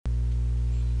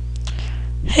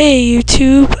Hey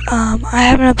YouTube, I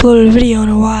haven't uploaded a video in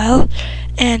a while,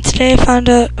 and today I found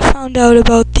out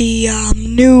about the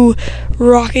new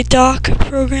Rocketdock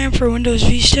program for Windows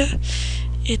Vista.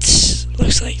 It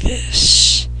looks like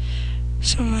this.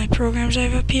 Some of my programs I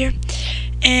have up here,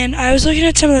 and I was looking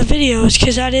at some of the videos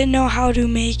because I didn't know how to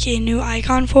make a new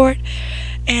icon for it,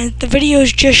 and the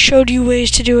videos just showed you ways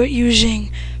to do it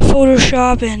using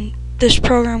Photoshop and this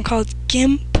program called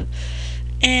GIMP,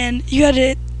 and you had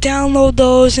to download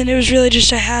those, and it was really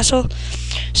just a hassle.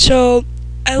 So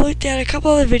I looked at a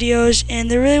couple other videos, and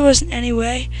there really wasn't any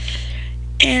way,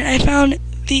 and I found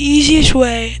the easiest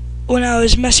way when I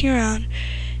was messing around,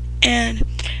 and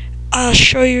I'll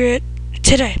show you it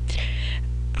today.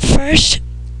 First,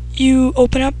 you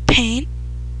open up Paint.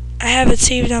 I have it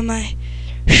saved on my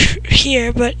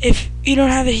here, but if you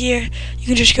don't have it here, you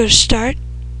can just go to Start,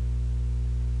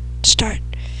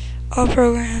 All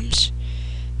Programs,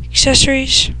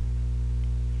 Accessories,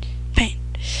 Paint.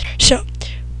 So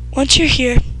once you're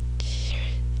here,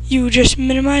 you just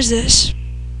minimize this,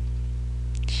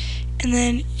 and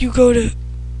then you go to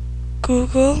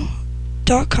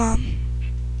google.com,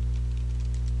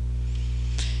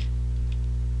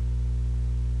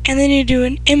 and then you do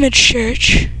an image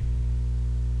search,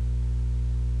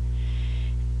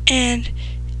 and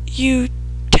you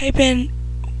type in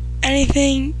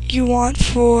anything you want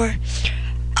for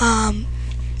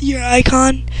your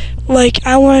icon. Like,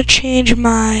 I want to change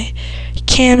my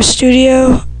Cam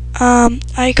Studio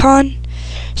icon,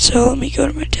 so let me go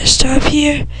to my desktop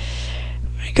here.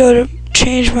 I go to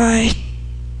change my,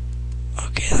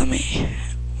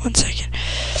 one second.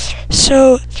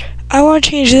 So I want to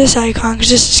change this icon because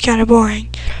this is kind of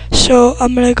boring. So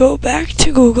I'm going to go back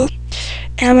to Google,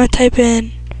 and I'm going to type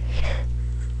in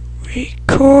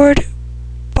record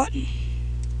button,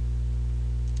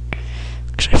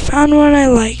 because I found one I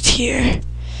liked here.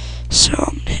 So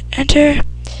I'm going to hit enter,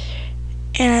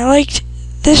 and I liked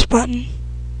this button,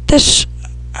 this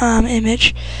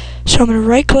image, so I'm going to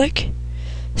right click,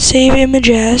 save image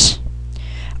as.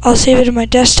 I'll save it to my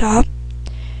desktop,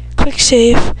 click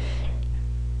save,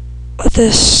 let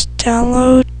this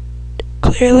download,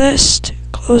 clear list,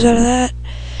 close out of that,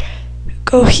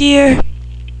 go here,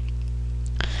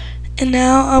 and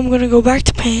now I'm going to go back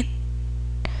to Paint.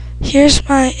 Here's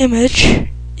my image,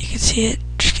 you can see it,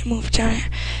 just move it down here.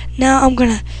 Now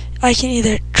I can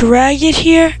either drag it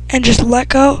here and just let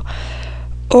go,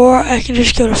 or I can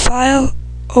just go to File,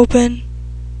 Open,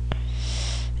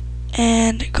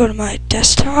 and go to my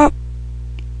desktop.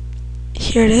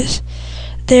 Here it is.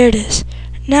 There it is.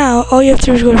 Now all you have to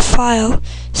do is go to File,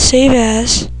 Save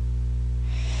As,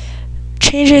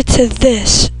 change it to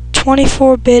this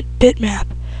 24-bit bitmap.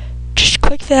 Just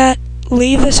click that,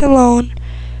 leave this alone,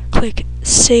 click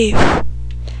Save.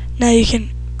 Now you can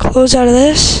close out of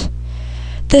this.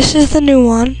 This is the new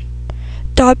one,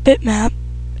 .bitmap.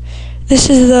 This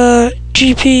is the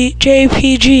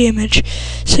JPG image,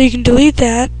 so you can delete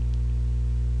that.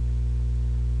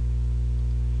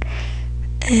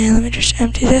 And let me just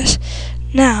empty this.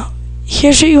 Now,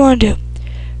 here's what you want to do.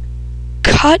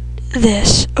 Cut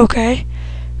this, okay?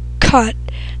 Cut.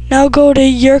 Now go to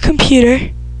your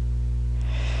computer,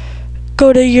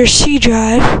 go to your C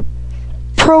drive,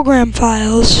 Program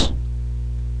Files,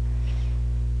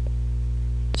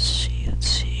 let's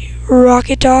see,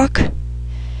 Rocketdock,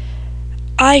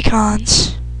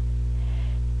 Icons,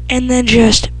 and then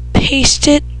just paste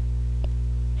it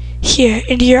here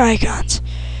into your icons.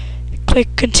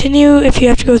 Click continue if you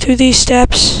have to go through these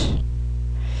steps,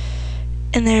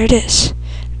 and there it is.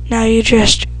 Now you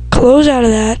just close out of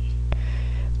that,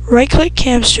 right click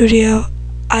Cam Studio,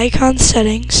 icon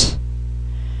settings,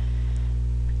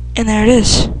 and there it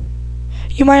is.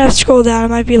 You might have to scroll down, it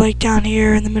might be like down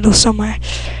here in the middle somewhere.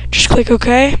 Just click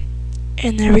OK,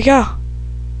 and there we go.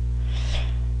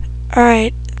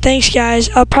 Alright, thanks guys.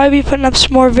 I'll probably be putting up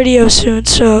some more videos soon,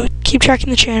 so keep checking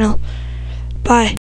the channel. Bye.